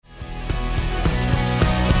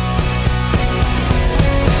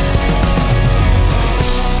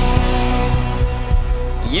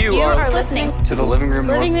listening to the Living Room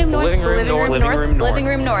North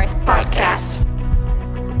podcast.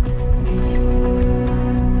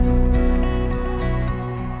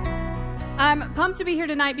 I'm pumped to be here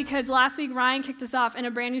tonight because last week Ryan kicked us off in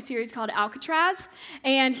a brand new series called Alcatraz,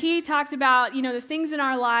 and he talked about, the things in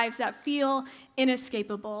our lives that feel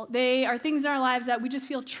inescapable. They are things in our lives that we just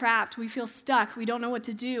feel trapped, we feel stuck, we don't know what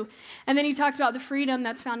to do. And then he talked about the freedom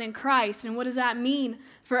that's found in Christ, and what does that mean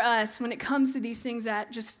for us when it comes to these things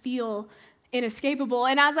that just feel inescapable.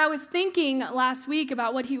 And as I was thinking last week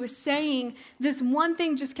about what he was saying, this one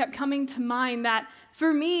thing just kept coming to mind that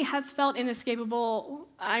for me has felt inescapable,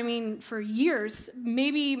 for years,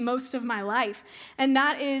 maybe most of my life. And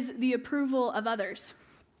that is the approval of others.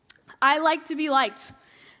 I like to be liked.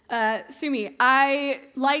 Sue me. I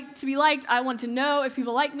like to be liked. I want to know if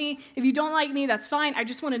people like me. If you don't like me, that's fine. I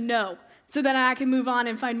just want to know so that I can move on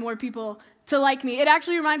and find more people to like me. It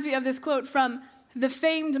actually reminds me of this quote from the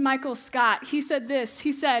famed Michael Scott. He said this.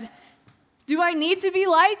 He said, "Do I need to be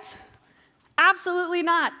liked? Absolutely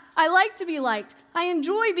not. I like to be liked. I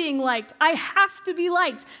enjoy being liked. I have to be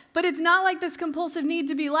liked. But it's not like this compulsive need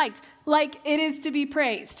to be liked, like it is to be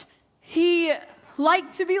praised." He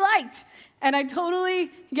liked to be liked. And I totally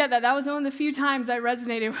get that. That was one of the few times I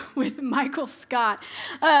resonated with Michael Scott.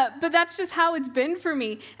 But that's just how it's been for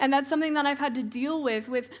me. And that's something that I've had to deal with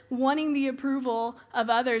wanting the approval of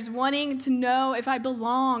others, wanting to know if I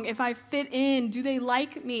belong, if I fit in, do they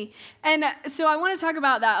like me? And so I want to talk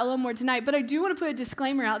about that a little more tonight. But I do want to put a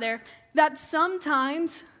disclaimer out there that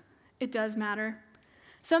sometimes it does matter.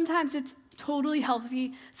 Sometimes it's totally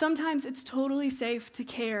healthy. Sometimes it's totally safe to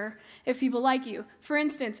care if people like you. For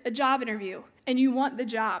instance, a job interview, and you want the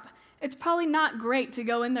job. It's probably not great to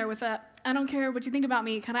go in there with a, "I don't care what you think about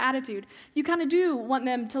me" kind of attitude. You kind of do want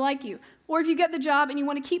them to like you. Or if you get the job and you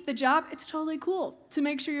want to keep the job, it's totally cool to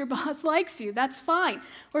make sure your boss likes you. That's fine.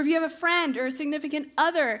 Or if you have a friend or a significant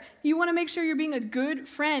other, you want to make sure you're being a good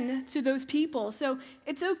friend to those people. So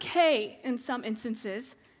it's okay in some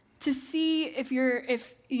instances to see if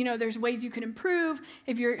there's ways you can improve,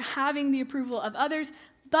 if you're having the approval of others,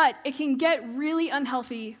 but it can get really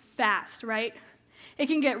unhealthy fast, right? It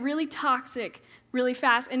can get really toxic really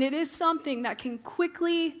fast, and it is something that can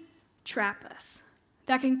quickly trap us,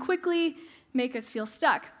 that can quickly make us feel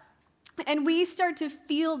stuck. And we start to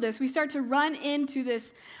feel this. We start to run into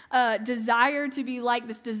this desire to be liked,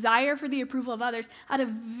 this desire for the approval of others at a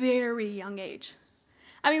very young age.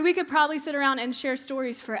 We could probably sit around and share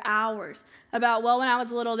stories for hours about, when I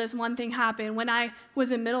was little, this one thing happened. When I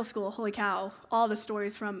was in middle school, holy cow, all the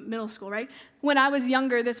stories from middle school, right? When I was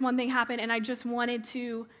younger, this one thing happened, and I just wanted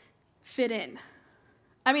to fit in.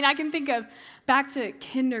 I can think of back to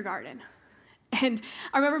kindergarten. And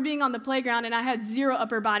I remember being on the playground, and I had zero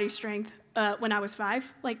upper body strength when I was 5,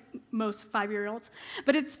 like most 5-year-olds.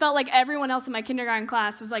 But it felt like everyone else in my kindergarten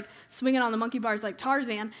class was swinging on the monkey bars like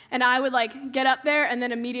Tarzan, and I would get up there and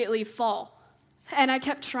then immediately fall. And I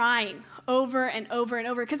kept trying over and over and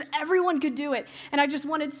over because everyone could do it. And I just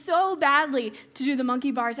wanted so badly to do the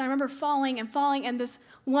monkey bars. And I remember falling, and this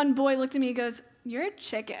one boy looked at me and goes, "You're a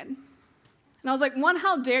chicken." And I was like, 1,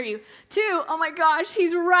 how dare you? 2, oh my gosh,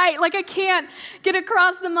 he's right. I can't get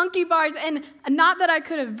across the monkey bars. And not that I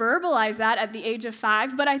could have verbalized that at the age of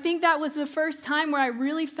 5, but I think that was the first time where I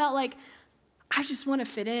really felt like I just want to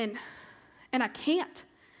fit in. And I can't.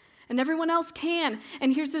 And everyone else can.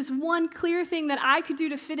 And here's this one clear thing that I could do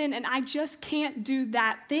to fit in, and I just can't do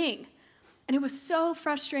that thing. And it was so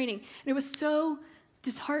frustrating. And it was so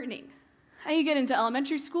disheartening. And you get into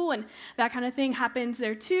elementary school, and that kind of thing happens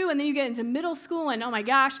there too. And then you get into middle school, and oh my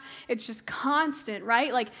gosh, it's just constant,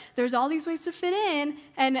 right? There's all these ways to fit in.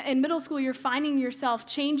 And in middle school, you're finding yourself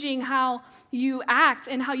changing how you act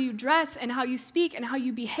and how you dress and how you speak and how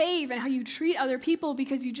you behave and how you treat other people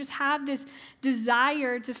because you just have this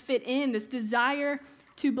desire to fit in, this desire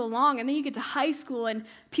to belong. And then you get to high school, and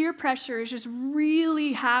peer pressure is just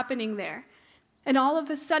really happening there. And all of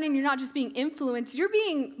a sudden, you're not just being influenced, you're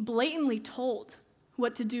being blatantly told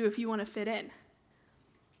what to do if you want to fit in.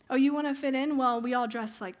 Oh, you want to fit in? Well, we all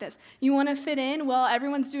dress like this. You want to fit in? Well,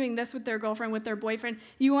 everyone's doing this with their girlfriend, with their boyfriend.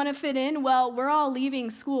 You want to fit in? Well, we're all leaving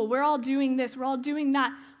school. We're all doing this. We're all doing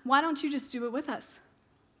that. Why don't you just do it with us?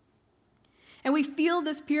 And we feel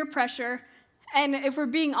this peer pressure. And if we're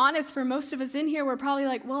being honest, for most of us in here, we're probably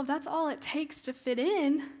like, well, if that's all it takes to fit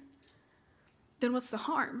in, then what's the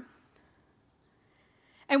harm?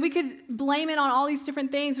 And we could blame it on all these different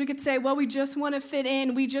things. We could say, well, we just want to fit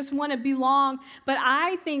in. We just want to belong. But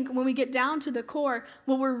I think when we get down to the core,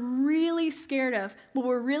 what we're really scared of, what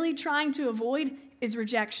we're really trying to avoid is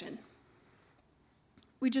rejection.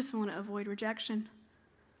 We just want to avoid rejection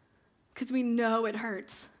because we know it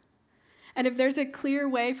hurts. And if there's a clear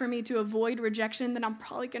way for me to avoid rejection, then I'm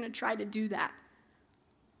probably going to try to do that.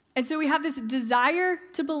 And so we have this desire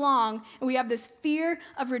to belong, and we have this fear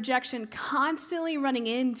of rejection constantly running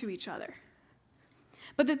into each other.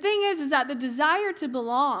 But the thing is that the desire to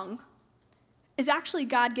belong is actually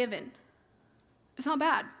God-given. It's not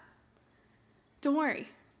bad. Don't worry.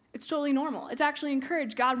 It's totally normal. It's actually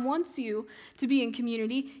encouraged. God wants you to be in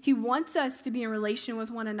community. He wants us to be in relation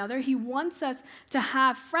with one another. He wants us to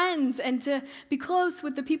have friends and to be close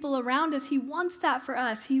with the people around us. He wants that for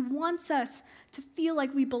us. He wants us to feel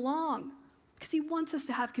like we belong because he wants us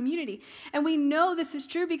to have community. And we know this is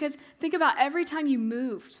true because think about every time you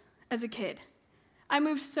moved as a kid. I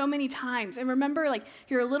moved so many times. And remember, like,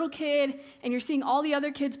 you're a little kid and you're seeing all the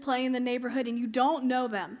other kids play in the neighborhood and you don't know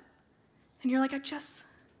them. And you're like, I just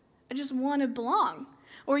want to belong.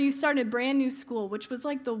 Or you started a brand new school, which was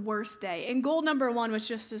like the worst day. And goal number 1 was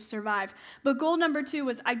just to survive. But goal number 2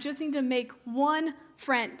 was I just need to make one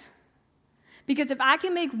friend. Because if I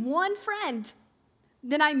can make one friend,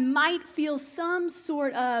 then I might feel some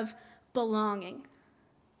sort of belonging.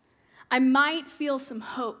 I might feel some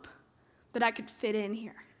hope that I could fit in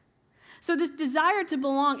here. So this desire to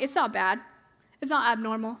belong, it's not bad. It's not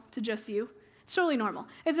abnormal to just you. It's totally normal.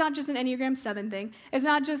 It's not just an Enneagram 7 thing. It's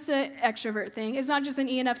not just an extrovert thing. It's not just an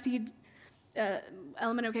ENFP,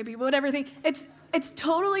 element okay people, whatever thing. It's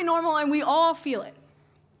totally normal, and we all feel it.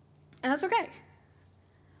 And that's okay.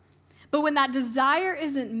 But when that desire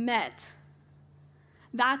isn't met,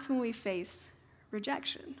 that's when we face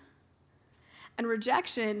rejection. And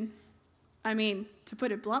rejection, I mean, to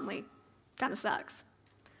put it bluntly, kind of sucks.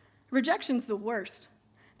 Rejection's the worst.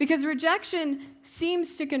 Because rejection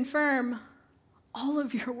seems to confirm all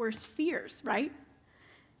of your worst fears, right?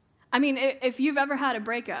 I mean, if you've ever had a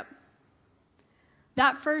breakup,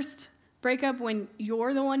 that first breakup when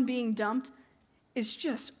you're the one being dumped is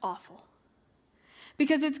just awful.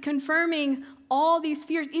 Because it's confirming all these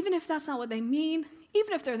fears, even if that's not what they mean,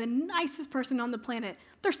 even if they're the nicest person on the planet,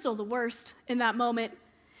 they're still the worst in that moment.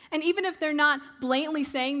 And even if they're not blatantly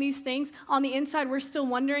saying these things, on the inside we're still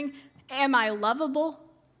wondering, am I lovable?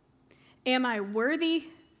 Am I worthy?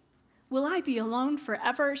 Will I be alone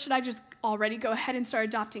forever? Should I just already go ahead and start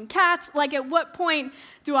adopting cats? Like, at what point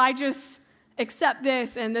do I just accept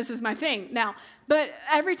this and this is my thing now? But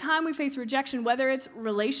every time we face rejection, whether it's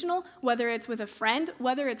relational, whether it's with a friend,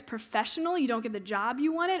 whether it's professional, you don't get the job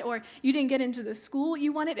you wanted, or you didn't get into the school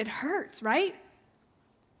you wanted, it hurts, right?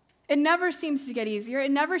 It never seems to get easier.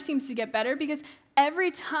 It never seems to get better because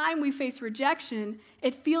every time we face rejection,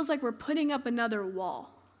 it feels like we're putting up another wall.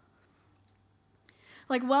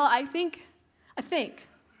 Like, well, I think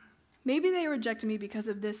maybe they rejected me because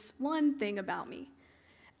of this one thing about me.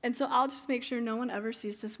 And so I'll just make sure no one ever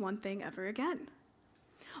sees this one thing ever again.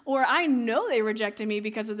 Or I know they rejected me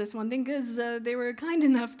because of this one thing because they were kind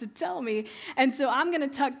enough to tell me. And so I'm going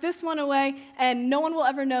to tuck this one away and no one will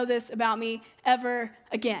ever know this about me ever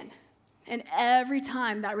again. And every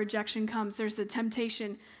time that rejection comes, there's a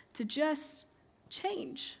temptation to just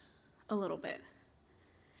change a little bit.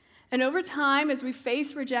 And over time, as we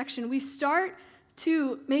face rejection, we start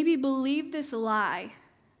to maybe believe this lie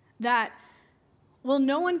that, well,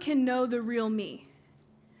 no one can know the real me.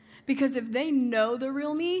 Because if they know the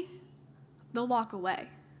real me, they'll walk away.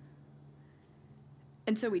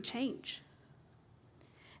 And so we change.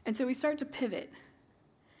 And so we start to pivot.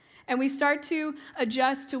 And we start to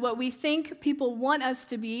adjust to what we think people want us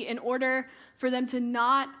to be in order for them to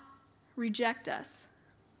not reject us.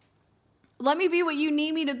 Let me be what you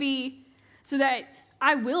need me to be so that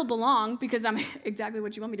I will belong because I'm exactly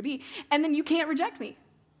what you want me to be. And then you can't reject me.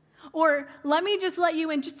 Or let me just let you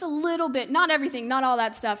in just a little bit, not everything, not all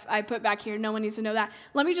that stuff I put back here. No one needs to know that.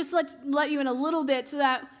 Let me just let you in a little bit so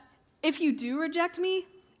that if you do reject me,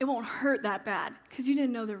 it won't hurt that bad because you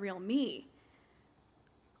didn't know the real me.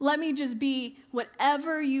 Let me just be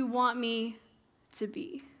whatever you want me to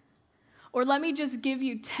be. Or let me just give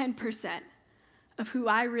you 10% of who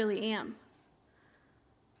I really am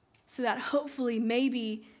so that hopefully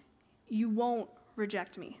maybe you won't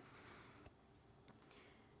reject me.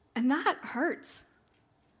 And that hurts.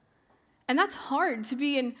 And that's hard to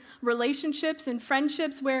be in relationships and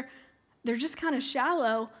friendships where they're just kind of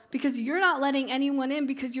shallow because you're not letting anyone in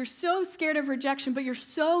because you're so scared of rejection, but you're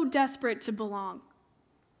so desperate to belong.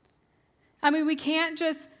 I mean, we can't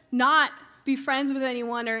just not be friends with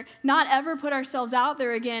anyone or not ever put ourselves out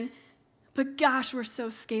there again, but gosh, we're so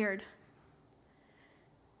scared.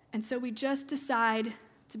 And so we just decide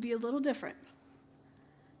to be a little different,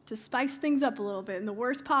 to spice things up a little bit in the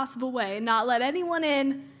worst possible way and not let anyone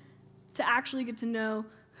in to actually get to know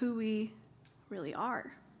who we really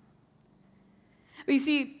are. But you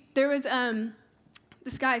see, there was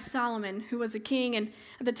this guy, Solomon, who was a king, and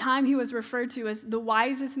at the time he was referred to as the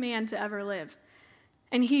wisest man to ever live.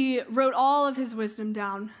 And he wrote all of his wisdom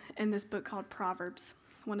down in this book called Proverbs,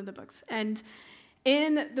 one of the books. And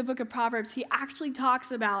in the book of Proverbs, he actually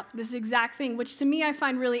talks about this exact thing, which to me I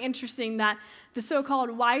find really interesting, that the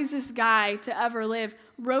so-called wisest guy to ever live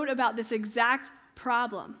wrote about this exact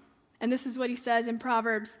problem. And this is what he says in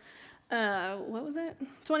Proverbs,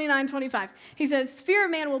 29:25. He says, fear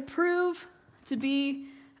of man will prove to be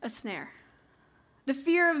a snare. The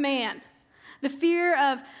fear of man, the fear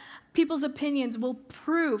of people's opinions will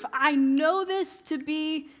prove, I know this to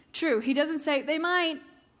be true. He doesn't say they might,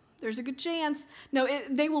 there's a good chance. No,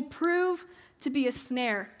 they will prove to be a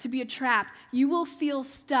snare, to be a trap. You will feel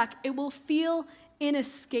stuck. It will feel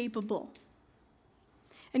inescapable.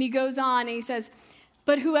 And he goes on and he says,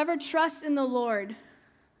 but whoever trusts in the Lord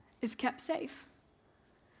is kept safe.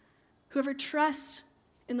 Whoever trusts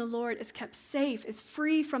in the Lord is kept safe, is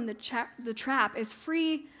free from the trap, is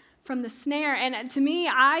free from the snare. And to me,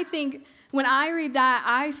 I think when I read that,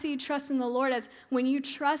 I see trust in the Lord as when you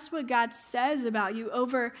trust what God says about you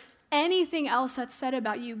over anything else that's said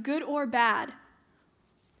about you, good or bad,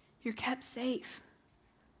 you're kept safe.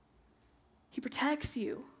 He protects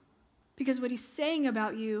you because what he's saying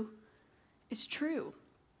about you is true.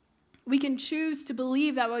 We can choose to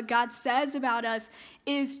believe that what God says about us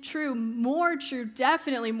is true, more true,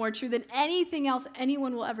 definitely more true than anything else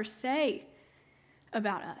anyone will ever say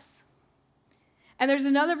about us. And there's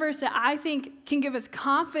another verse that I think can give us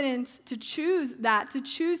confidence to choose that, to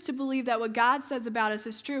choose to believe that what God says about us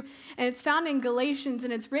is true. And it's found in Galatians,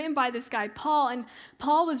 and it's written by this guy, Paul. And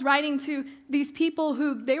Paul was writing to these people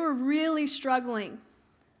who they were really struggling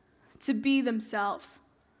to be themselves,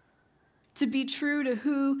 to be true to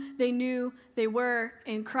who they knew they were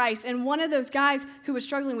in Christ. And one of those guys who was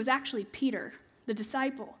struggling was actually Peter, the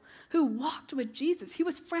disciple, who walked with Jesus. He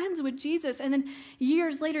was friends with Jesus. And then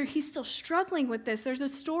years later, he's still struggling with this. There's a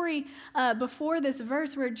story before this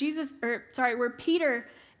verse where where Peter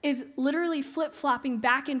is literally flip-flopping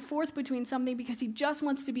back and forth between something because he just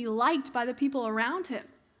wants to be liked by the people around him.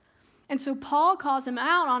 And so Paul calls him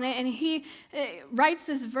out on it, and he writes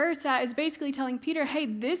this verse that is basically telling Peter, hey,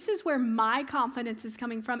 this is where my confidence is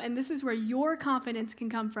coming from, and this is where your confidence can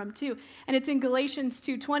come from too. And it's in Galatians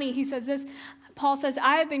 2:20. He says this, Paul says,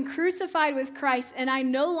 I have been crucified with Christ, and I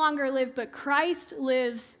no longer live, but Christ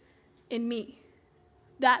lives in me.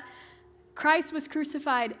 That Christ was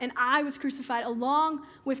crucified, and I was crucified along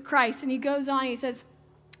with Christ. And he goes on, he says,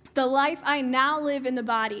 the life I now live in the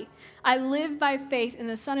body, I live by faith in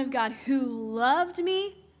the Son of God who loved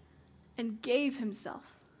me and gave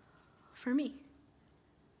himself for me.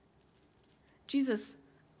 Jesus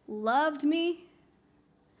loved me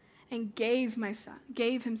and gave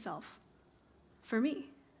himself for me.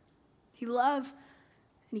 He loved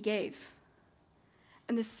and he gave.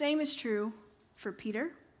 And the same is true for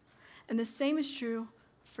Peter, and the same is true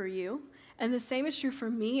for you. And the same is true for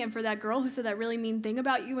me and for that girl who said that really mean thing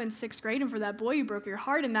about you in 6th grade, and for that boy who broke your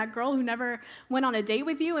heart, and that girl who never went on a date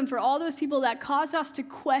with you, and for all those people that caused us to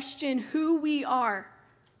question who we are.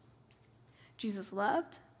 Jesus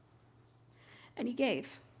loved and he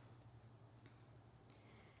gave.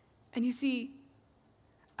 And you see,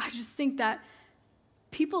 I just think that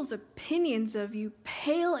people's opinions of you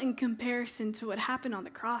pale in comparison to what happened on the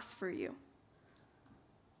cross for you.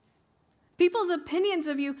 People's opinions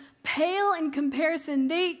of you pale in comparison.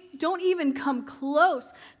 They don't even come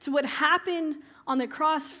close to what happened on the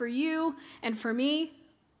cross for you and for me.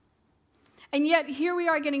 And yet here we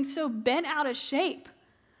are getting so bent out of shape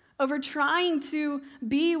over trying to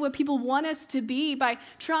be what people want us to be, by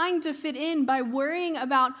trying to fit in, by worrying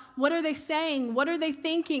about what are they saying, what are they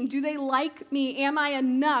thinking, do they like me, am I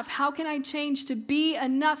enough, how can I change to be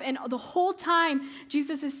enough? And the whole time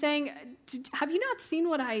Jesus is saying, have you not seen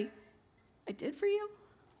what I did for you?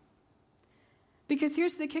 Because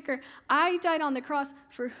here's the kicker. I died on the cross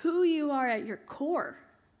for who you are at your core,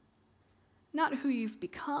 not who you've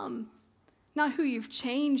become, not who you've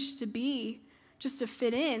changed to be just to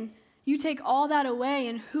fit in. You take all that away,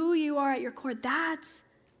 and who you are at your core, that's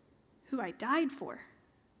who I died for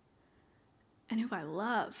and who I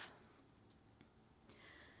love.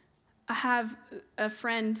 I have a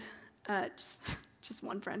friend, just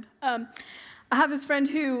one friend. I have this friend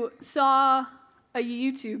who saw a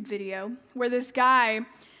YouTube video where this guy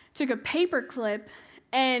took a paper clip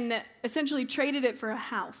and essentially traded it for a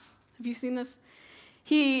house. Have you seen this?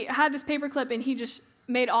 He had this paper clip and he just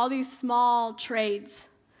made all these small trades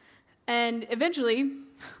and eventually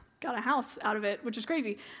got a house out of it, which is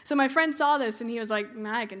crazy. So my friend saw this and he was like,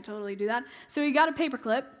 nah, I can totally do that. So he got a paper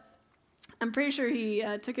clip I'm pretty sure he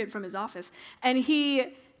took it from his office. And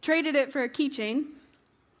he traded it for a keychain,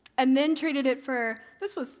 and then traded it for,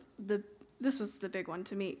 this was the big one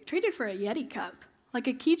to me, traded for a Yeti cup. Like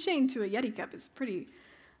a keychain to a Yeti cup is pretty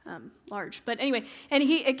large. But anyway, and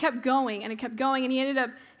it kept going, and it kept going,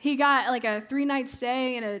 and he got like a 3-night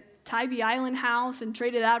stay in a Tybee Island house and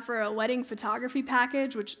traded that for a wedding photography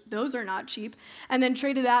package, which those are not cheap, and then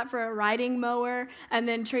traded that for a riding mower, and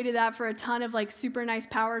then traded that for a ton of like super nice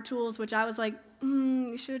power tools, which I was like,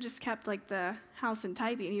 you should have just kept like the house in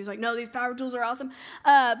Tybee. And he was like, no, these power tools are awesome.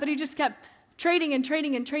 But he just kept trading and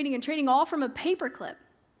trading and trading and trading, all from a paperclip.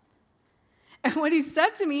 And what he said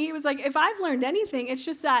to me, he was like, if I've learned anything, it's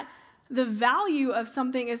just that the value of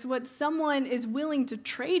something is what someone is willing to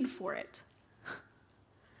trade for it.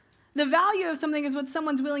 The value of something is what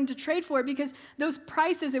someone's willing to trade for, because those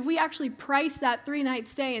prices, if we actually price that 3-night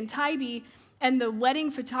stay in Tybee and the wedding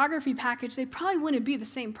photography package, they probably wouldn't be the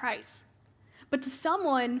same price. But to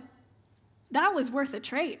someone, that was worth a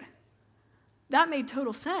trade. That made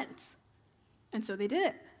total sense. And so they did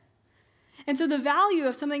it. And so the value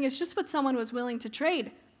of something is just what someone was willing to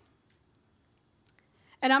trade.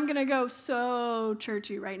 And I'm going to go so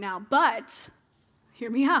churchy right now, but hear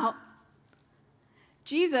me out.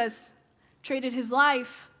 Jesus traded his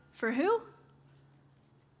life for who?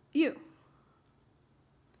 You.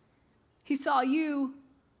 He saw you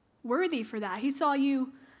worthy for that. He saw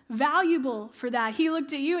you valuable for that. He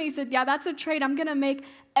looked at you and he said, yeah, that's a trade I'm going to make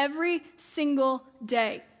every single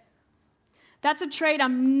day. That's a trade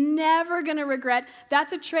I'm never going to regret.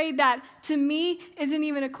 That's a trade that, to me, isn't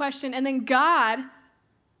even a question. And then God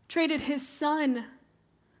traded his son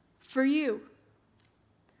for you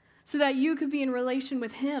so that you could be in relation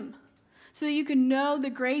with him, so that you can know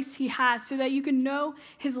the grace he has, so that you can know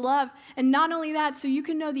his love. And not only that, so you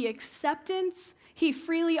can know the acceptance he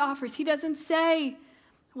freely offers. He doesn't say,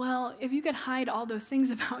 well, if you could hide all those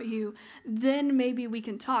things about you, then maybe we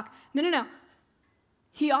can talk. No.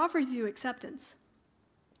 He offers you acceptance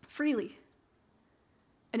freely.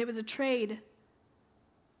 And it was a trade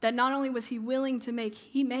that not only was he willing to make,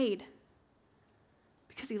 he made,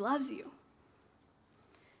 because he loves you.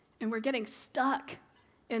 And we're getting stuck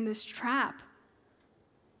in this trap.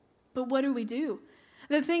 But what do?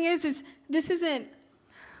 The thing is this isn't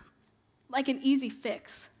like an easy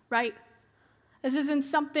fix, right? This isn't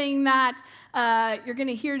something that you're going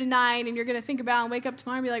to hear tonight and you're going to think about and wake up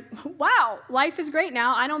tomorrow and be like, wow, life is great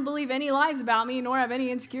now. I don't believe any lies about me, nor have any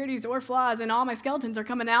insecurities or flaws, and all my skeletons are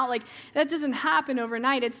coming out. Like, that doesn't happen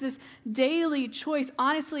overnight. It's this daily choice.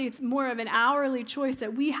 Honestly, it's more of an hourly choice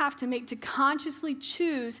that we have to make to consciously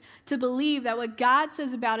choose to believe that what God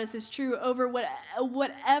says about us is true over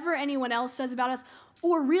whatever anyone else says about us,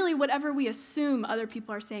 or really whatever we assume other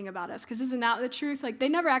people are saying about us. Because isn't that the truth? Like, they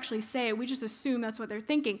never actually say it. We just assume that's what they're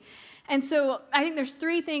thinking. And so I think there's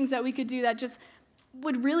 3 things that we could do that just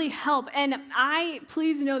would really help. And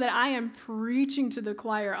please know that I am preaching to the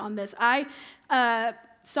choir on this. I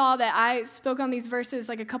saw that I spoke on these verses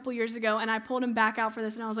like a couple years ago, and I pulled them back out for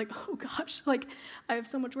this, and I was like, oh gosh, like I have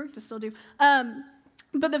so much work to still do.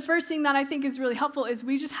 But the first thing that I think is really helpful is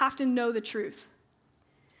we just have to know the truth.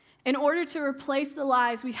 In order to replace the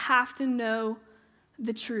lies, we have to know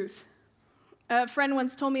the truth. A friend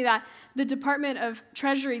once told me that the Department of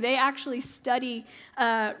Treasury, they actually study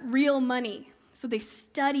real money. So they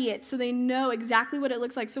study it so they know exactly what it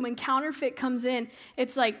looks like. So when counterfeit comes in,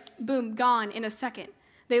 it's like, boom, gone in a second.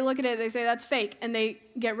 They look at it, they say, that's fake, and they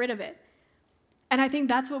get rid of it. And I think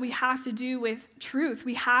that's what we have to do with truth.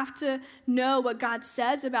 We have to know what God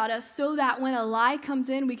says about us so that when a lie comes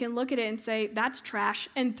in, we can look at it and say, that's trash,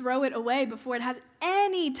 and throw it away before it has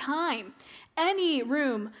any time, any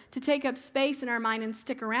room to take up space in our mind and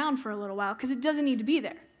stick around for a little while, because it doesn't need to be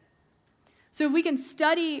there. So if we can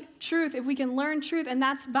study truth, if we can learn truth, and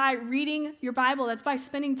that's by reading your Bible, that's by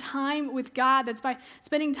spending time with God, that's by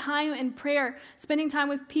spending time in prayer, spending time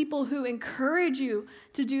with people who encourage you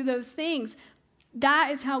to do those things, that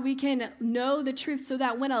is how we can know the truth so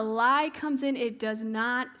that when a lie comes in, it does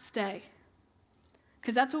not stay.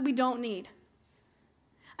 Because that's what we don't need.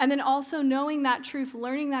 And then also knowing that truth,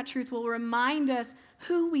 learning that truth will remind us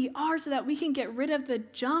who we are so that we can get rid of the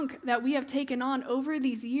junk that we have taken on over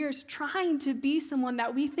these years, trying to be someone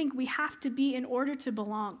that we think we have to be in order to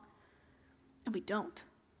belong. And we don't.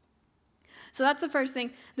 So that's the first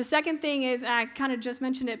thing. The second thing is, I kind of just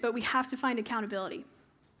mentioned it, but we have to find accountability.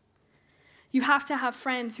 You have to have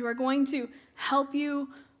friends who are going to help you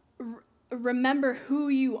remember who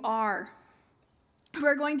you are, who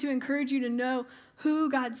are going to encourage you to know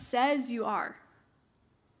who God says you are.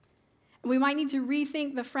 We might need to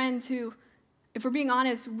rethink the friends who, if we're being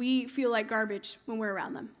honest, we feel like garbage when we're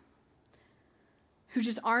around them. who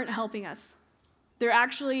just aren't helping us. They're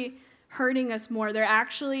actually hurting us more. They're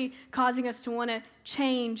actually causing us to want to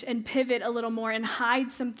change and pivot a little more and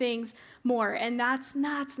hide some things more. And that's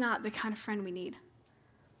not the kind of friend we need.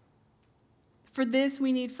 For this,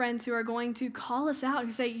 we need friends who are going to call us out,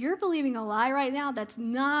 who say, you're believing a lie right now. That's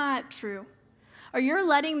not true. Or you're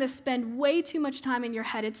letting this spend way too much time in your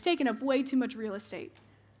head. It's taking up way too much real estate.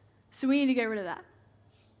 So we need to get rid of that.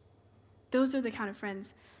 Those are the kind of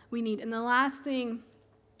friends we need. And the last thing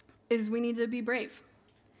is we need to be brave.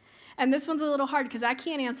 And this one's a little hard because I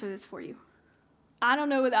can't answer this for you. I don't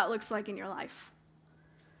know what that looks like in your life.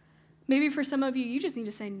 Maybe for some of you, you just need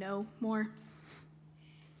to say no more.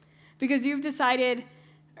 Because you've decided,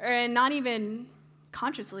 and not even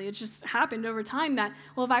consciously, it just happened over time that,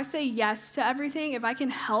 well, if I say yes to everything, if I can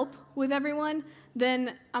help with everyone,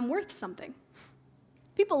 then I'm worth something.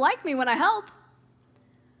 People like me when I help.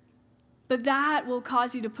 But that will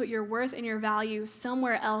cause you to put your worth and your value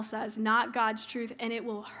somewhere else as not God's truth, and it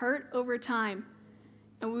will hurt over time.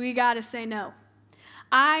 And we got to say no.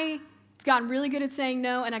 I've gotten really good at saying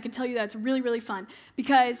no, and I can tell you that's really, really fun.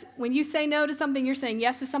 Because when you say no to something, you're saying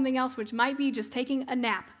yes to something else, which might be just taking a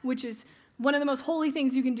nap, which is one of the most holy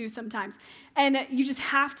things you can do sometimes. And you just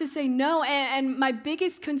have to say no. And my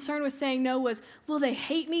biggest concern with saying no was, will they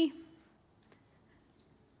hate me?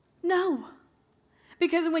 No.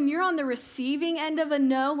 Because when you're on the receiving end of a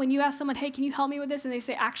no, when you ask someone, hey, can you help me with this? And they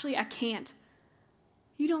say, actually, I can't.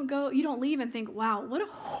 You don't leave and think, wow, what a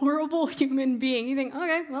horrible human being. You think,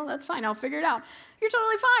 okay, well, that's fine. I'll figure it out. You're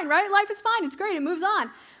totally fine, right? Life is fine. It's great. It moves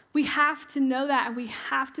on. We have to know that, and we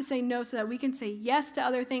have to say no so that we can say yes to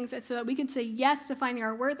other things, and so that we can say yes to finding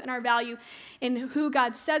our worth and our value in who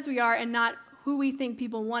God says we are and not who we think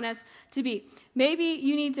people want us to be. Maybe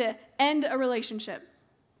you need to end a relationship.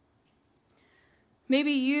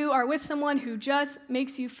 Maybe you are with someone who just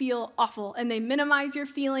makes you feel awful, and they minimize your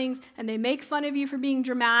feelings, and they make fun of you for being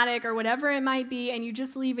dramatic or whatever it might be, and you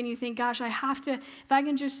just leave and you think, gosh, if I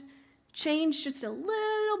can just change just a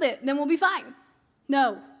little bit, then we'll be fine.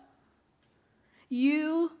 No.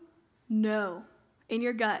 You know in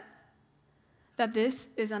your gut that this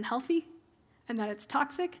is unhealthy and that it's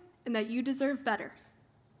toxic and that you deserve better.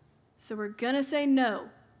 So we're going to say no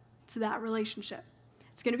to that relationship.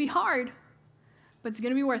 It's going to be hard, but it's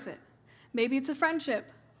going to be worth it. Maybe it's a friendship,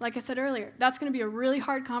 like I said earlier. That's going to be a really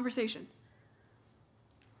hard conversation.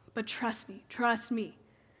 But trust me,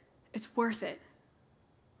 it's worth it.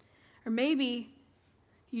 Or maybe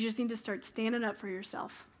you just need to start standing up for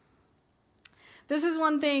yourself. This is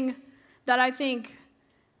one thing that I think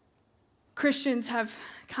Christians have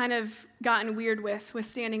kind of gotten weird with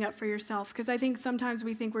standing up for yourself, because I think sometimes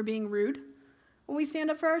we think we're being rude when we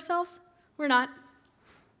stand up for ourselves. We're not.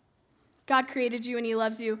 God created you and he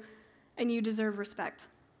loves you, and you deserve respect.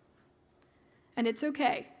 And it's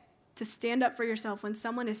okay to stand up for yourself when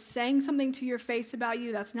someone is saying something to your face about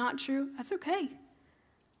you that's not true. That's okay.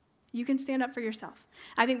 You can stand up for yourself.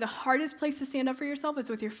 I think the hardest place to stand up for yourself is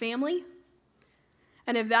with your family.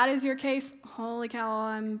 And if that is your case, holy cow,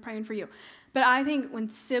 I'm praying for you. But I think when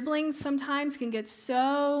siblings sometimes can get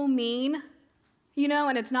so mean,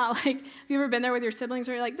 and it's not like, have you ever been there with your siblings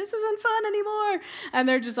where you're like, this isn't fun anymore? And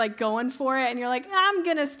they're just like going for it, and you're like, I'm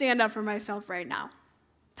going to stand up for myself right now.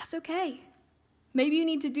 That's okay. Maybe you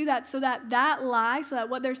need to do that so that lie, so that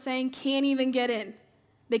what they're saying can't even get in.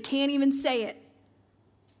 They can't even say it.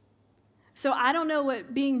 So I don't know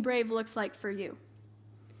what being brave looks like for you.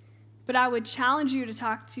 But I would challenge you to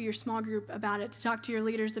talk to your small group about it, to talk to your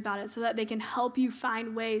leaders about it, so that they can help you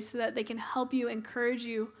find ways, so that they can help you, encourage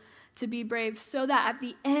you to be brave, so that at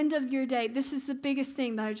the end of your day, this is the biggest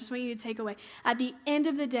thing that I just want you to take away. At the end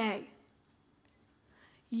of the day,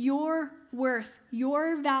 your worth,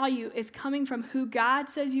 your value is coming from who God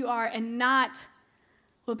says you are, and not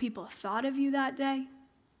what people thought of you that day,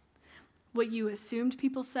 what you assumed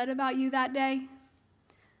people said about you that day.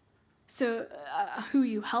 So who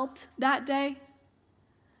you helped that day.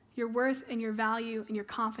 Your worth and your value and your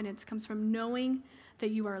confidence comes from knowing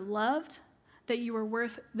that you are loved, that you are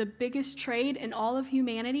worth the biggest trade in all of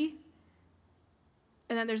humanity,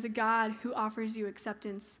 and that there's a God who offers you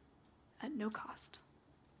acceptance at no cost.